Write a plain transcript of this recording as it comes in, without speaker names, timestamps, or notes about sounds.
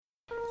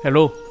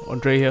Hello,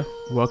 Andre here.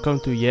 Welcome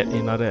to yet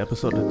another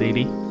episode of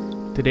Daily.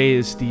 Today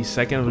is the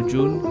 2nd of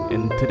June,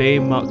 and today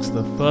marks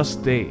the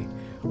first day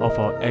of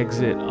our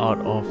exit out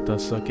of the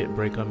circuit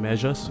breaker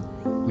measures.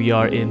 We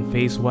are in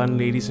phase 1,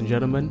 ladies and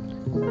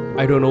gentlemen.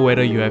 I don't know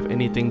whether you have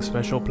anything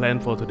special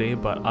planned for today,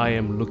 but I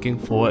am looking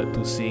forward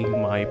to seeing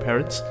my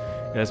parents.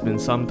 It has been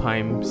some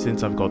time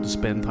since I've got to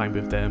spend time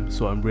with them,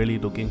 so I'm really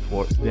looking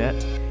forward to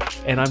that.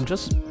 And I'm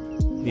just,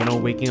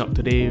 waking up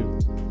today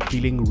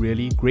feeling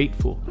really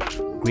grateful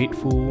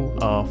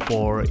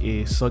for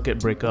a circuit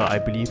breaker I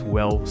believe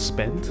well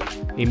spent.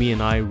 Amy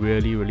and I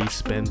really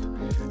spent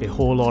a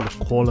whole lot of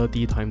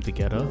quality time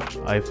together.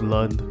 I've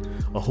learned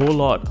a whole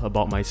lot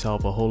about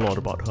myself, a whole lot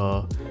about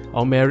her.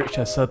 Our marriage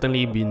has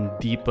certainly been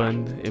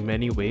deepened in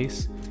many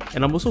ways,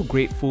 and I'm also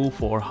grateful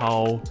for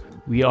how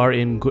we are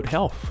in good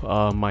health.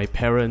 My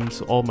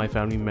parents, all my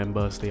family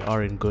members, they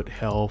are in good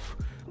health,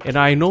 and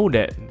I know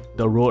that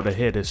the road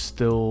ahead is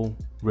still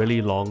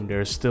really long.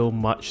 There's still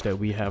much that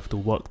we have to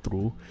work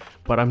through,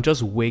 but I'm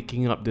just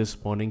waking up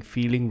this morning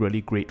feeling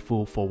really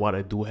grateful for what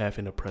I do have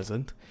in the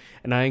present.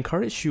 And I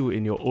encourage you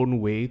in your own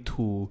way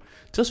to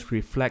just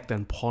reflect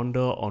and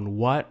ponder on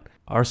what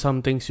are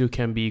some things you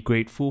can be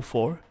grateful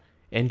for,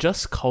 and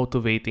just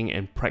cultivating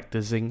and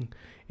practicing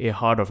a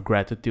heart of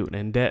gratitude.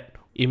 And that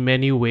in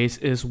many ways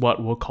is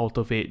what will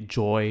cultivate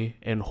joy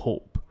and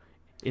hope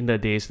in the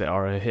days that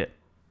are ahead.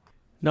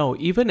 Now,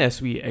 even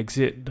as we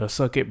exit the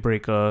circuit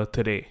breaker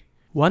today,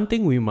 one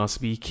thing we must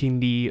be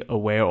keenly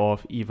aware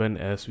of even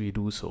as we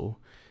do so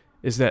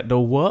is that the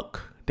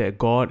work that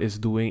God is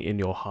doing in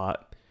your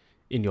heart,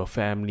 in your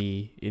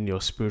family, in your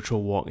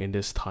spiritual walk in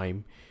this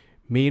time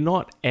may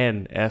not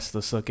end as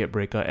the circuit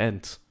breaker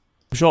ends.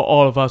 I'm sure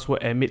all of us will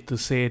admit to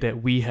say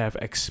that we have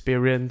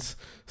experienced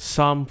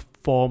some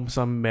form,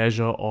 some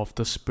measure of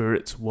the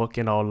Spirit's work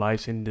in our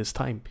lives in this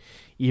time.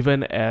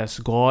 Even as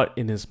God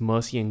in His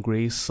mercy and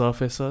grace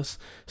surfaces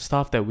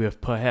stuff that we have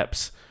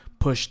perhaps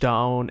pushed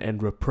down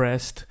and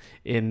repressed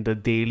in the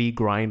daily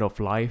grind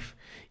of life,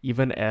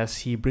 even as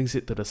He brings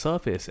it to the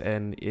surface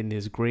and in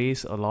His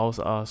grace allows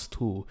us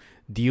to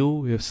deal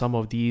with some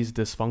of these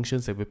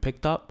dysfunctions that we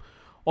picked up,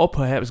 or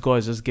perhaps God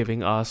is just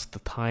giving us the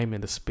time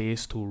and the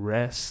space to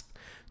rest,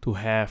 to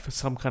have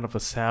some kind of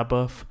a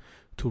Sabbath,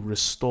 to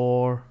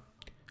restore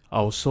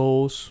our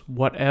souls.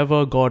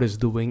 Whatever God is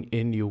doing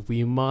in you,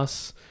 we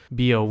must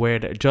be aware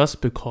that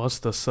just because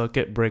the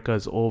circuit breaker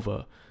is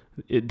over,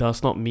 it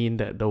does not mean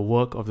that the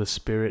work of the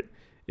Spirit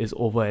is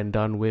over and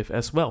done with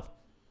as well.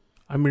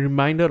 I'm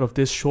reminded of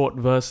this short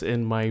verse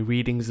in my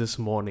readings this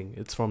morning.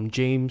 It's from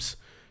James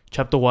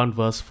chapter 1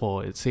 verse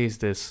 4. It says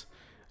this: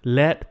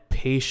 "Let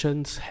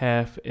patience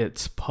have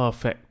its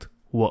perfect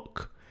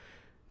work,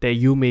 that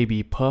you may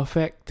be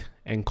perfect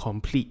and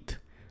complete,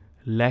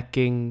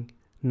 lacking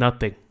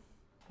nothing."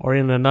 Or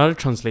in another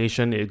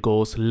translation, it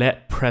goes,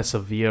 "Let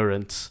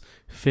perseverance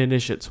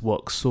finish its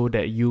work so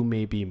that you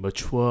may be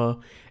mature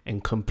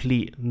and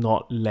complete,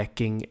 not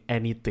lacking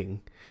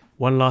anything."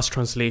 One last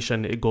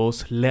translation, it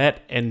goes,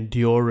 "Let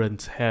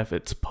endurance have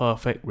its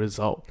perfect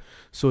result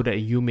so that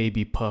you may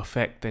be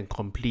perfect and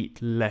complete,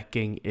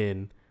 lacking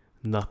in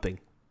nothing."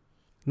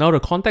 Now, the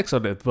context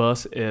of that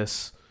verse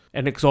is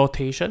an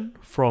exhortation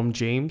from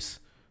James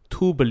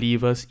to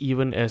believers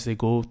even as they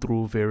go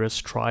through various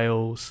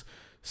trials,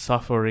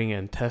 suffering,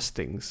 and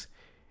testings.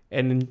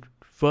 And in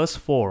verse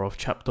 4 of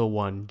chapter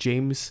 1,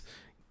 James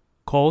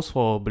calls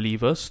for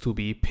believers to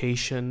be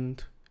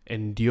patient,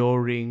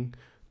 enduring,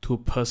 to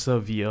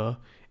persevere,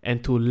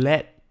 and to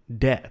let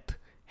that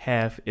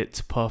have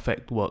its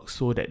perfect work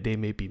so that they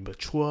may be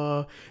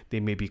mature, they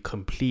may be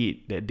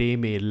complete, that they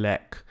may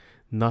lack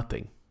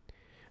nothing.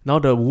 Now,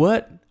 the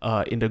word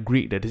in the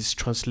Greek that is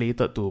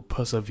translated to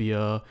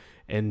persevere,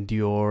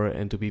 endure,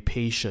 and to be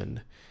patient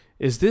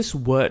is this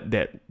word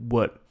that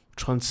would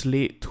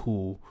translate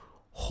to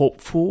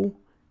hopeful,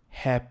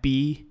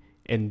 happy,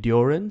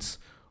 endurance.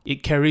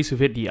 It carries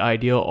with it the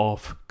idea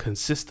of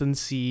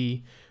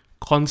consistency,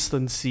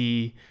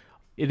 constancy.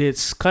 It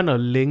is kind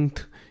of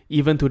linked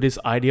even to this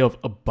idea of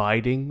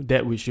abiding,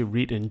 that which you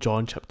read in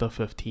John chapter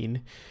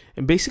 15.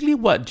 And basically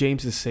what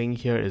James is saying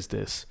here is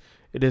this: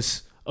 it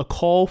is a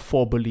call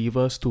for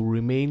believers to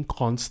remain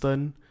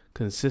constant,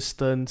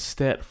 consistent,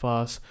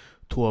 steadfast,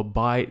 to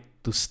abide,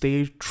 to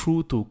stay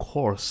true to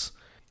course,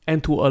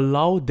 and to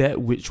allow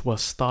that which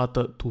was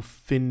started to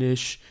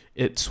finish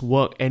its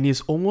work. And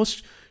he's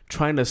almost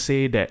trying to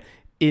say that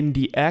in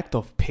the act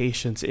of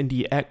patience, in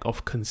the act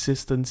of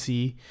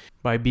consistency,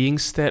 by being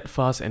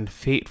steadfast and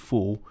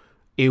faithful,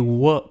 a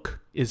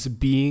work is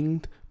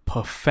being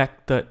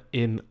perfected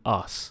in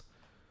us.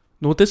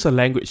 Notice the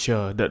language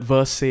here. That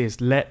verse says,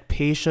 "Let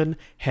patience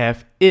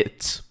have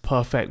its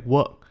perfect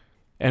work,"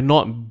 and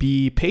not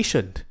 "be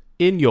patient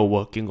in your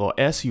working" or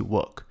as you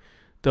work.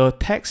 The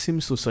text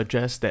seems to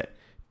suggest that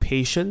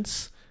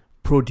patience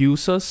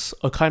produces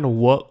a kind of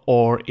work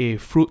or a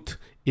fruit,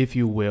 if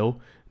you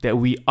will, that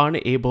we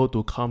aren't able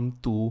to come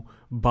to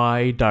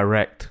by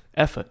direct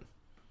effort.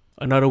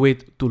 Another way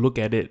to look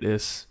at it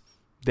is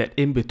that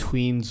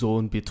in-between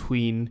zone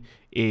between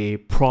a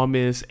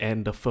promise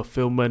and the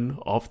fulfillment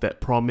of that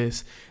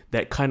promise,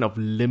 that kind of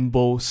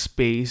limbo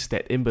space,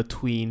 that in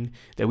between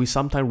that we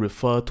sometimes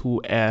refer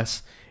to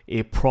as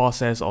a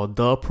process or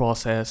the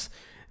process,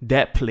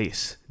 that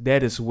place,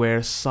 that is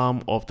where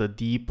some of the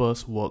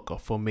deepest work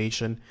of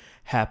formation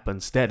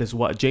happens. That is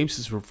what James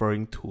is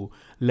referring to.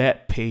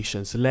 Let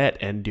patience,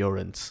 let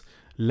endurance,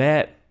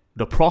 let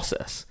the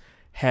process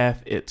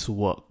have its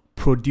work.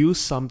 Produce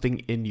something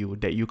in you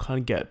that you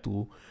can't get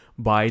to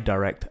by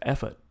direct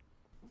effort.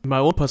 In my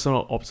own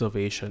personal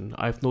observation,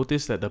 I've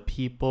noticed that the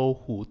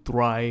people who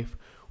thrive,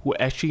 who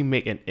actually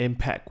make an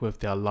impact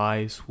with their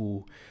lives,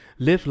 who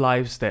live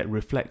lives that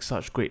reflect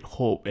such great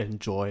hope and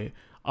joy,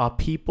 are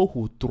people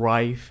who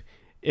thrive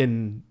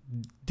in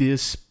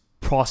these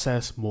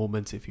process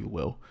moments, if you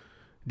will.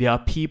 They are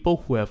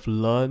people who have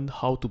learned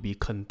how to be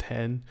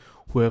content,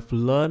 who have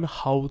learned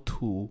how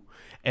to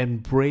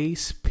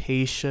embrace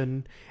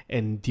patient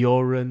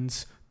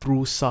endurance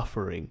through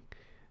suffering.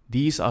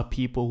 These are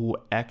people who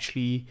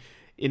actually,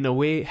 in a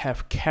way,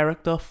 have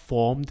character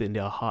formed in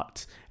their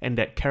hearts, and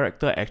that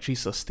character actually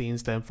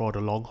sustains them for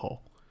the long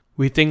haul.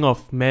 We think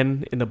of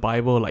men in the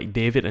Bible like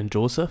David and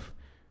Joseph.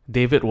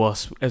 David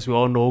was, as we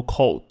all know,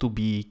 called to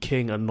be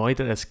king,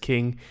 anointed as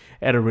king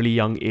at a really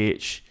young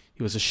age.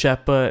 He was a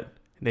shepherd,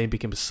 and then he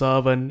became a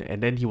servant,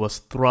 and then he was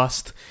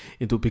thrust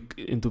into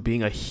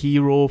being a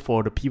hero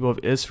for the people of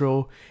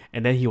Israel,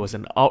 and then he was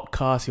an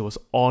outcast. He was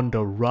on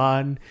the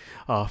run,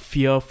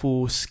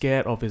 fearful,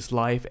 scared of his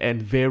life,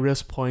 and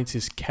various points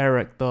his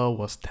character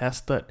was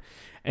tested,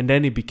 and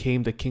then he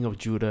became the king of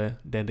Judah,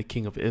 then the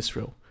king of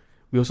Israel.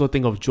 We also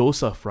think of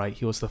Joseph, right?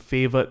 He was the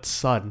favored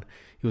son.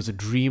 He was a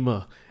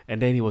dreamer,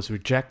 and then he was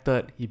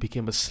rejected. He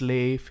became a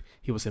slave.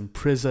 He was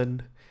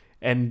imprisoned,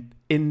 and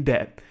in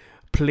that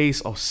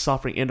place of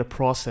suffering, in the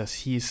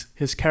process,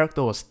 his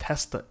character was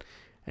tested,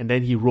 and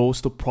then he rose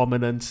to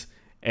prominence,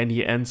 and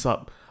he ends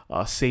up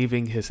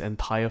saving his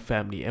entire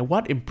family. And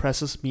what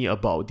impresses me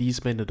about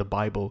these men in the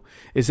Bible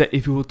is that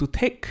if you were to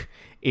take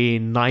a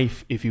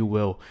knife, if you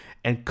will,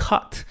 and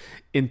cut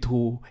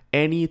into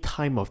any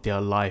time of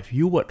their life,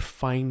 you would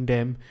find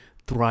them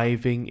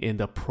thriving in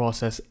the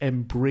process,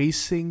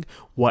 embracing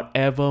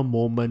whatever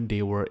moment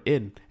they were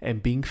in,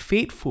 and being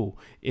faithful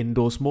in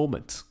those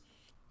moments.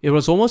 It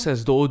was almost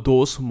as though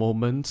those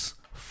moments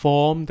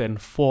formed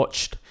and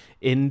forged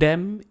in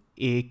them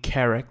a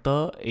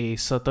character, a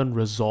certain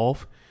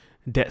resolve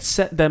that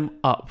set them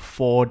up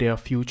for their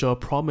future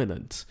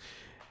prominence.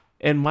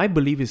 And my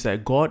belief is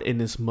that God in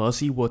His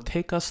mercy will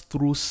take us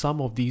through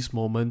some of these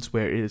moments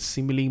where it is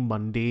seemingly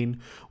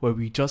mundane, where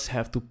we just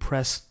have to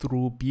press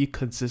through, be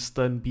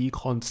consistent, be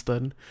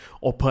constant,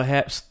 or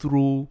perhaps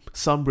through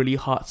some really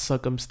hard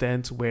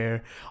circumstance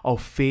where our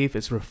faith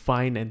is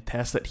refined and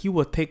tested. He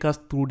will take us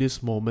through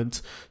these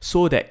moments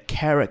so that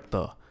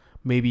character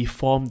may be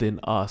formed in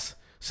us,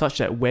 such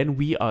that when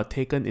we are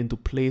taken into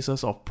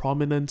places of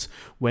prominence,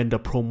 when the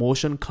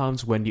promotion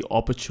comes, when the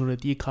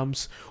opportunity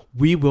comes,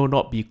 we will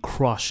not be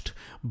crushed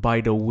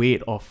by the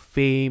weight of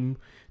fame,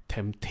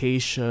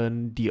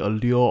 temptation, the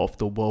allure of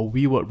the world.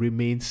 We will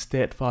remain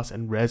steadfast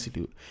and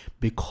resolute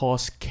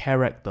because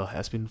character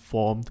has been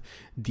formed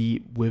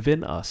deep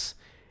within us.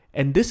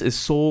 And this is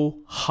so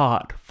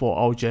hard for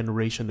our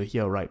generation to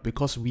hear, right?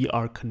 Because we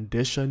are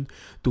conditioned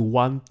to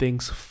want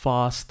things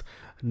fast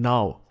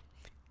now.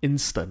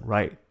 Instant,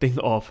 right? Think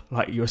of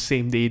like your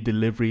same day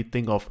delivery,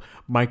 think of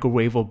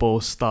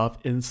microwavable stuff,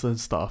 instant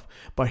stuff.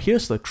 But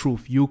here's the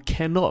truth, you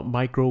cannot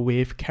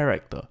microwave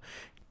character.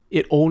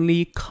 It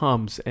only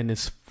comes and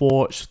is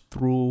forged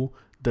through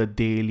the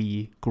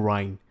daily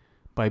grind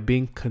by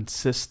being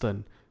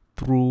consistent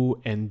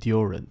through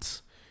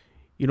endurance.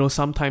 You know,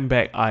 some time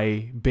back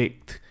I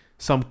baked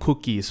some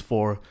cookies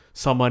for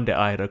someone that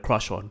I had a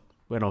crush on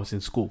when I was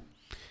in school.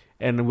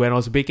 And when I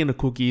was baking the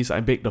cookies, I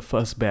baked the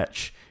first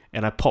batch,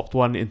 and I popped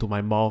one into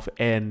my mouth,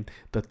 and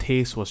the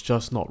taste was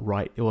just not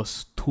right. It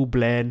was too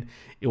bland.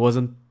 It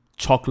wasn't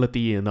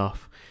chocolatey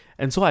enough.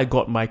 And so I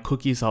got my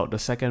cookies out, the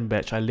second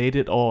batch. I laid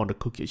it all on the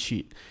cookie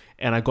sheet,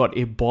 and I got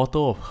a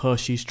bottle of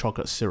Hershey's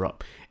chocolate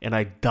syrup, and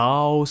I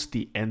doused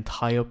the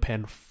entire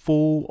pan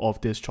full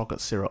of this chocolate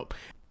syrup.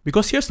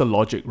 Because here's the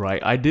logic,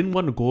 right? I didn't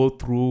want to go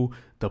through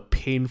the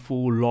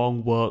painful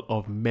long work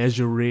of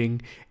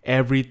measuring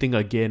everything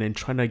again and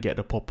trying to get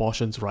the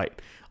proportions right.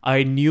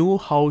 I knew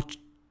how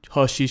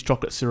Hershey's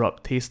chocolate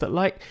syrup tasted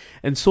like,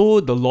 and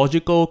so the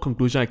logical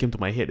conclusion I came to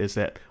my head is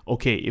that,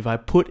 okay, if I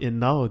put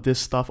enough of this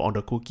stuff on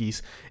the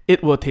cookies,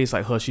 it will taste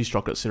like Hershey's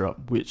chocolate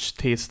syrup, which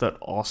tasted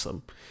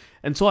awesome.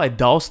 And so I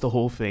doused the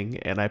whole thing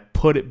and I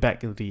put it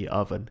back into the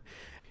oven.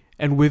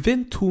 And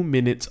within 2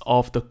 minutes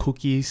of the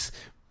cookies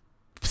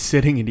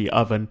sitting in the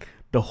oven,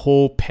 the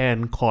whole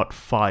pan caught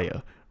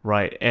fire,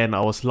 right? And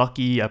I was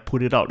lucky I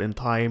put it out in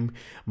time.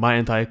 My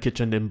entire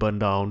kitchen didn't burn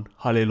down.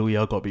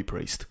 Hallelujah, God be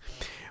praised.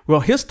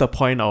 Well, here's the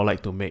point I would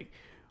like to make.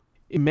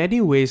 In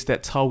many ways,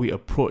 that's how we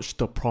approach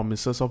the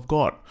promises of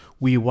God.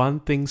 We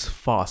want things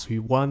fast. We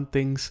want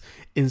things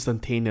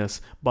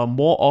instantaneous. But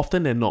more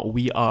often than not,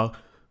 we are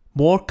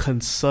more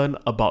concerned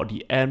about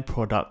the end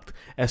product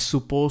as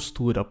opposed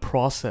to the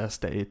process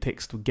that it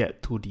takes to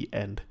get to the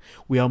end.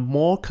 We are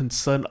more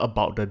concerned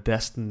about the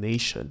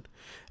destination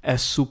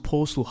as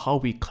opposed to how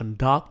we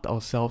conduct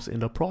ourselves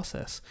in the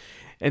process.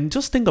 And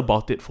just think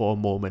about it for a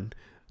moment.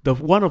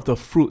 One of the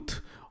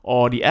fruit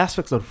or the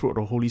aspects of the fruit of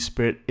the Holy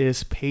Spirit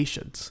is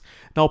patience.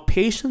 Now,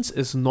 patience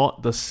is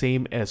not the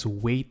same as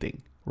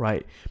waiting,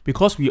 right?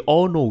 Because we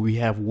all know we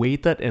have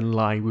waited in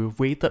line, we've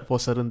waited for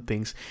certain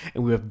things,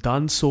 and we have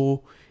done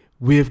so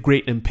with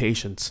great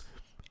impatience,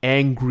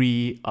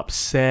 angry,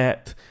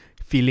 upset,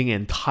 feeling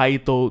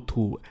entitled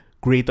to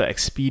greater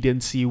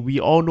expediency. We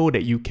all know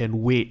that you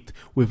can wait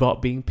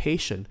without being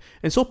patient.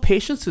 And so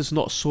patience is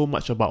not so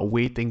much about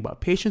waiting,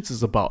 but patience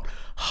is about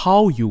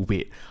how you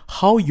wait,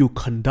 how you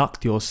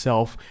conduct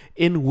yourself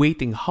in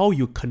waiting, how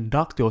you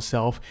conduct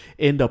yourself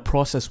in the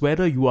process,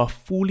 whether you are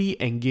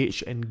fully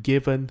engaged and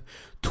given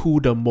to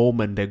the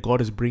moment that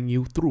God is bringing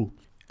you through.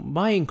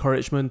 My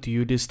encouragement to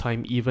you this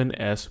time, even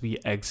as we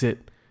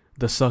exit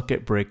the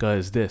circuit breaker,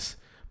 is this.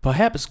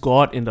 Perhaps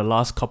God in the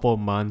last couple of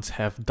months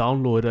have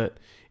downloaded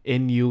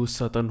in you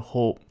certain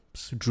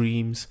hopes,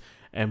 dreams,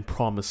 and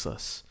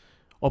promises.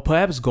 Or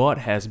perhaps God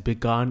has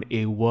begun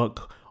a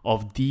work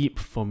of deep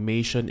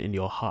formation in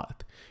your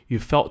heart. You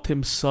felt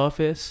Him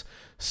surface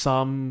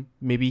some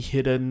maybe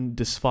hidden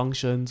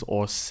dysfunctions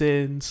or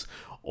sins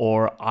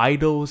or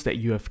idols that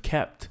you have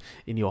kept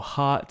in your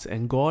heart,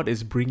 and God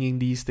is bringing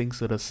these things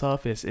to the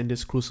surface in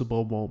this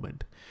crucible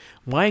moment.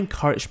 My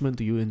encouragement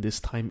to you in this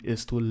time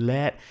is to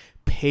let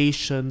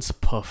patience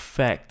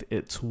perfect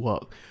its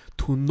work,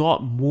 to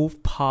not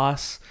move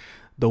past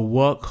the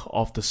work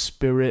of the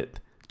Spirit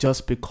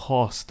just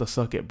because the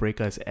circuit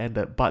breaker has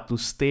ended, but to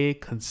stay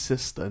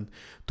consistent,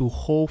 to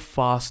hold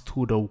fast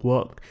to the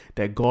work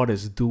that God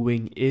is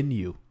doing in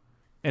you.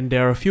 And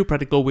there are a few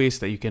practical ways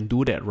that you can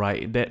do that,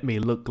 right? That may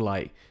look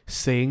like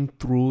saying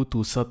through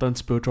to certain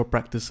spiritual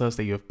practices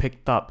that you have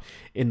picked up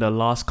in the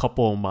last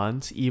couple of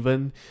months,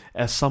 even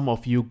as some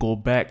of you go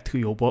back to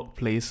your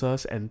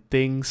workplaces and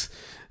things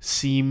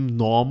seem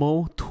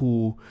normal,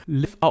 to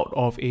live out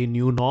of a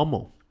new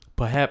normal.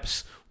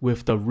 Perhaps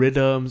with the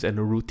rhythms and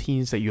the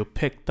routines that you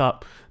picked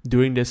up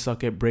during this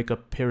circuit breaker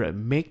period,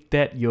 make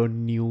that your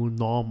new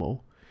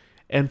normal.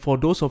 And for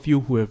those of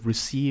you who have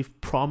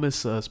received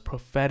promises,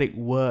 prophetic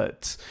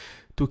words,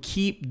 to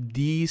keep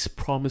these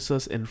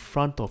promises in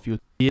front of you,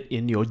 be it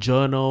in your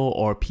journal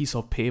or a piece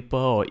of paper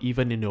or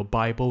even in your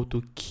Bible,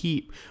 to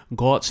keep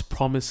God's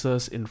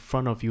promises in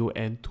front of you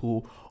and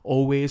to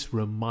always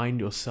remind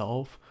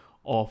yourself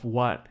of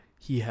what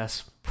He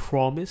has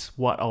promised,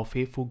 what our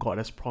faithful God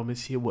has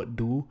promised He would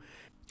do,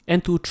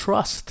 and to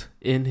trust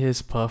in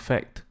His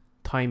perfect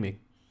timing.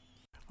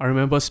 I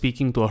remember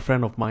speaking to a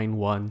friend of mine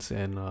once,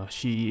 and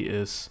she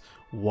is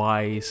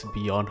wise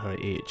beyond her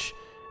age.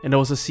 And there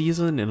was a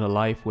season in her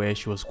life where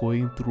she was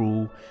going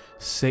through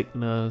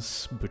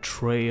sickness,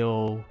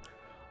 betrayal,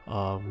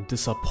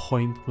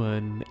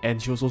 disappointment, and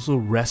she was also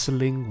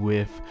wrestling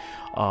with,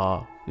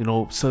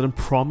 certain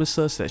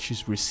promises that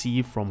she's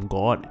received from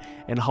God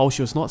and how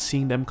she was not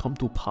seeing them come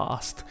to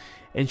pass.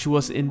 And she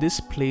was in this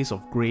place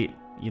of great,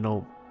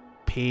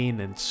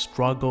 pain and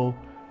struggle.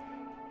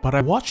 But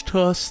I watched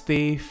her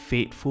stay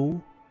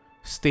faithful,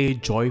 stay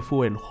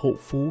joyful and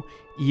hopeful,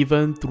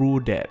 even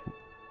through that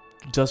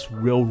just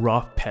real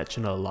rough patch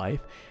in her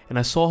life. And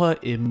I saw her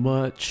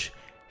emerge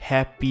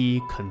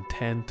happy,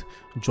 content,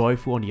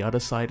 joyful on the other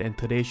side. And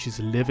today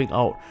she's living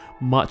out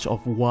much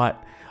of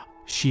what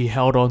she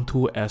held on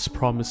to as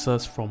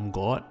promises from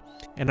God.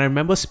 And I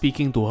remember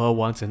speaking to her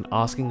once and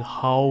asking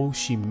how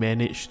she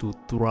managed to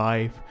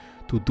thrive,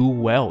 to do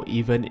well,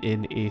 even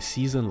in a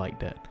season like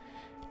that.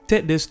 She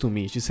said this to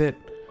me. She said,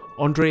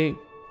 "Andre,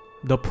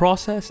 the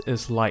process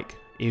is like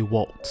a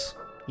waltz,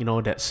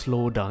 that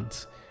slow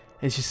dance."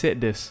 And she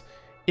said this,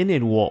 in a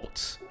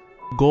waltz,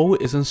 goal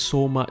isn't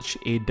so much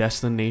a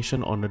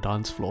destination on the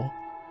dance floor,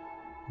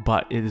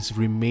 but it is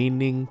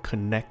remaining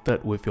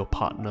connected with your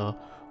partner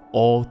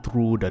all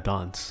through the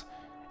dance.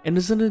 And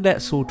isn't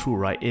that so true,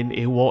 right? In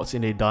a waltz,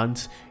 in a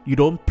dance, you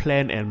don't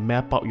plan and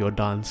map out your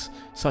dance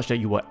such that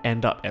you will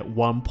end up at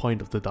one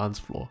point of the dance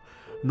floor.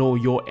 No,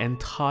 your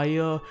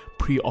entire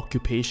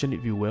preoccupation,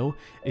 if you will,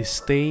 is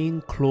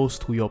staying close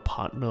to your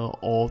partner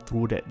all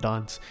through that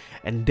dance.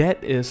 And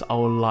that is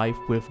our life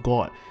with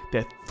God.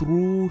 That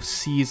through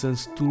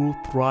seasons, through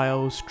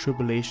trials,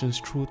 tribulations,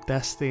 through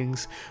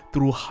testings,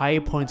 through high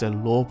points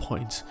and low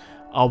points,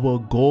 our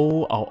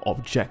goal, our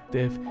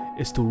objective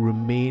is to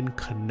remain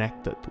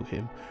connected to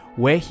Him.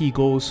 Where He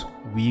goes,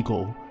 we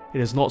go. It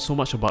is not so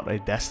much about a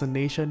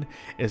destination.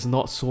 It's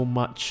not so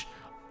much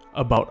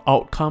about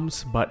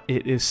outcomes, but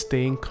it is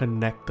staying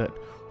connected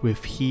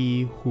with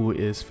He who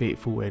is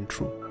faithful and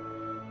true.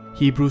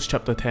 Hebrews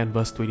chapter 10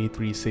 verse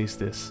 23 says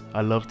this.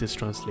 I love this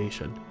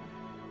translation.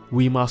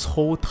 "We must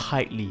hold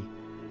tightly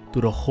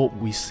to the hope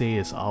we say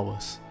is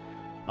ours.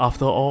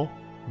 After all,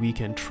 we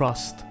can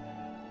trust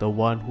the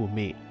one who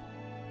made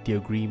the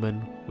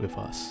agreement with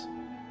us."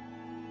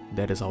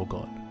 That is our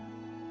God.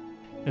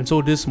 And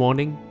so this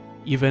morning,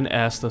 even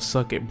as the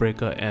circuit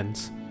breaker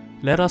ends,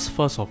 let us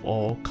first of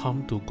all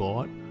come to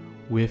God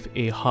with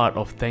a heart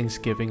of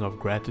thanksgiving, of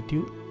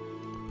gratitude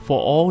for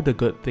all the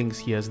good things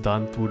He has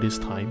done through this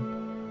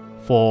time,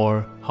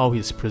 for how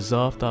He's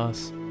preserved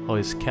us, how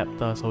He's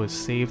kept us, how He's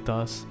saved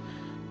us,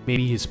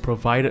 maybe He's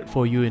provided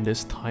for you in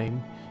this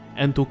time,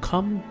 and to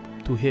come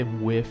to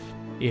Him with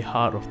a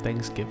heart of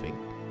thanksgiving.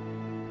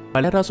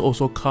 But let us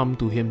also come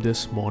to Him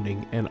this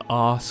morning and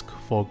ask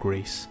for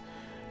grace.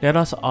 Let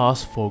us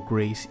ask for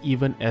grace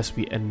even as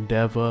we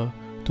endeavor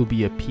to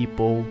be a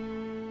people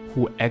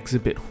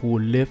who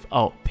live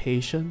out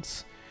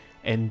patience,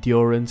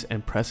 endurance,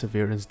 and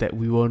perseverance, that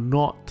we will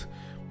not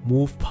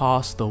move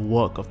past the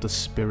work of the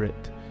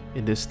Spirit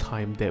in this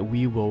time, that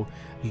we will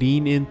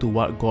lean into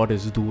what God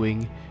is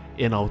doing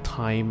in our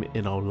time,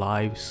 in our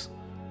lives,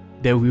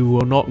 that we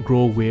will not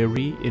grow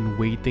weary in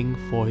waiting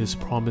for His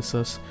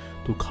promises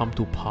to come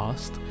to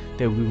pass,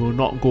 that we will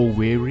not go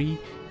weary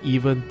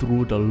even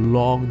through the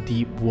long,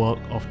 deep work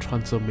of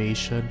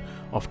transformation,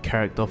 of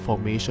character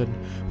formation,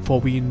 for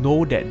we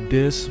know that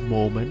this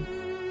moment,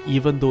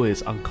 even though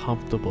it's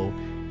uncomfortable,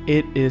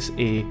 it is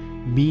a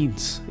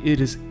means,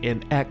 it is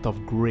an act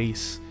of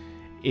grace,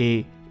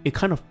 a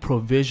kind of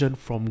provision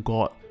from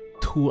God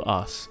to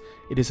us.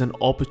 It is an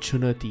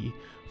opportunity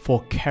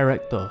for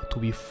character to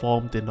be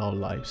formed in our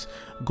lives.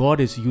 God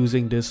is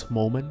using this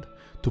moment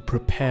to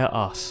prepare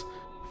us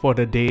for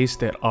the days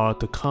that are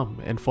to come.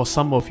 And for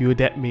some of you,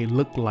 that may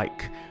look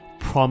like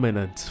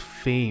prominence,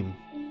 fame,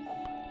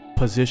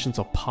 positions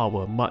of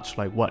power, much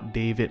like what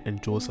David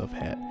and Joseph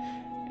had.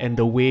 And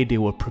the way they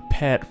were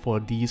prepared for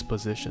these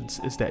positions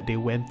is that they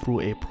went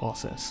through a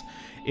process,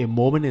 a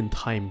moment in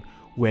time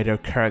where their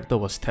character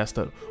was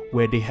tested,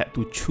 where they had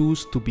to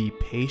choose to be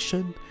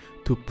patient,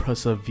 to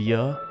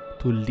persevere,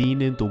 to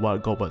lean into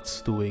what God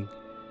was doing,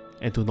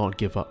 and to not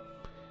give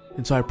up.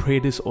 And so I pray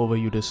this over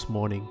you this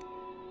morning.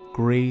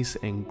 Grace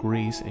and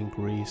grace and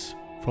grace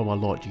from our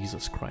Lord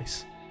Jesus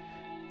Christ.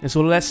 And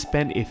so let's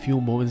spend a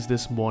few moments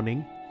this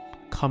morning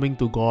coming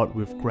to God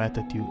with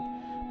gratitude,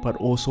 but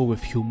also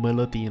with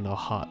humility in our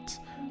hearts,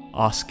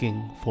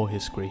 asking for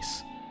His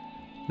grace.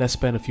 Let's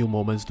spend a few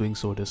moments doing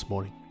so this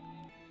morning.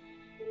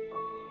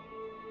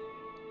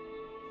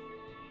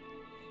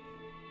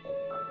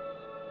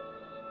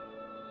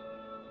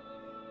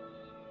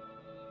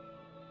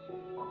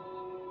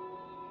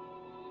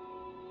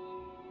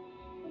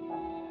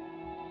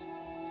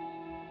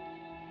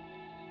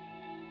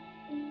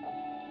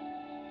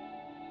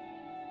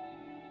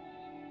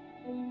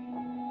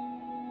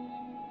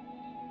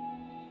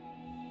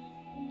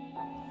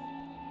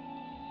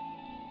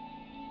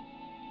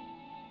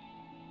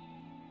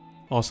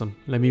 Awesome.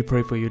 Let me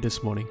pray for you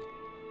this morning.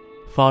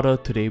 Father,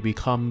 today we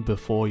come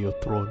before your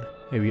throne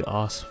and we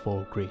ask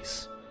for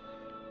grace.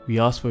 We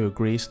ask for your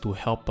grace to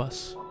help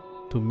us,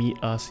 to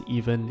meet us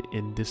even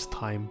in this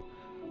time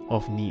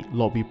of need.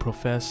 Lord, we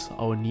profess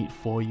our need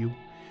for you.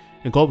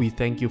 And God, we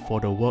thank you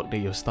for the work that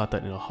you've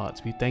started in our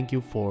hearts. We thank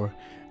you for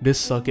this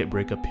circuit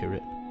breaker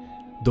period.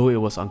 Though it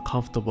was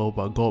uncomfortable,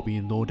 but God, we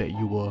know that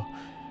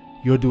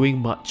you're doing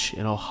much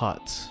in our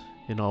hearts,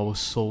 in our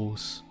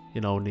souls,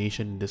 in our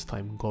nation in this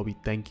time. God, we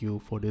thank you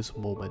for this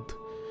moment.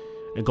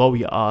 And God,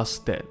 we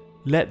ask that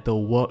let the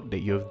work that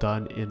you have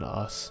done in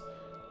us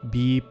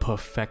be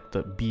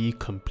perfected, be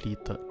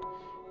completed.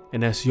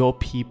 And as your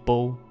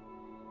people,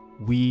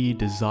 we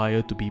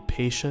desire to be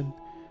patient,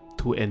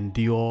 to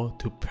endure,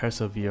 to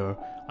persevere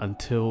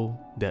until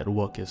that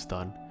work is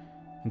done.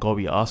 And God,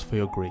 we ask for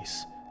your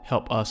grace.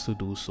 Help us to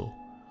do so.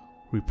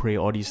 We pray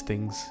all these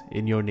things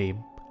in your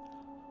name.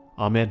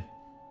 Amen.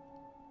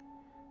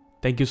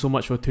 Thank you so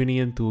much for tuning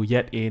in to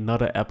yet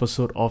another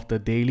episode of The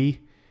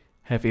Daily.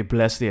 Have a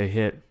blessed day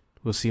ahead.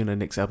 We'll see you in the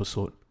next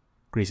episode.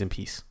 Grace and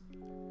peace.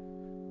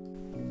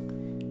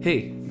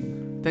 Hey,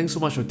 thanks so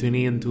much for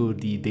tuning in to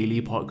The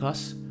Daily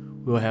Podcast.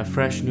 We'll have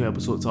fresh new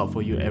episodes out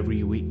for you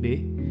every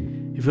weekday.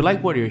 If you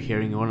like what you're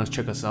hearing and want to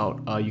check us out,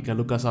 you can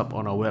look us up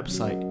on our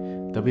website,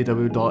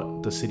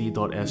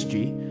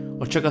 www.thecity.sg,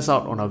 or check us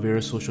out on our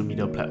various social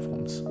media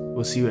platforms.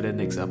 We'll see you at the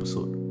next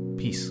episode.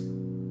 Peace.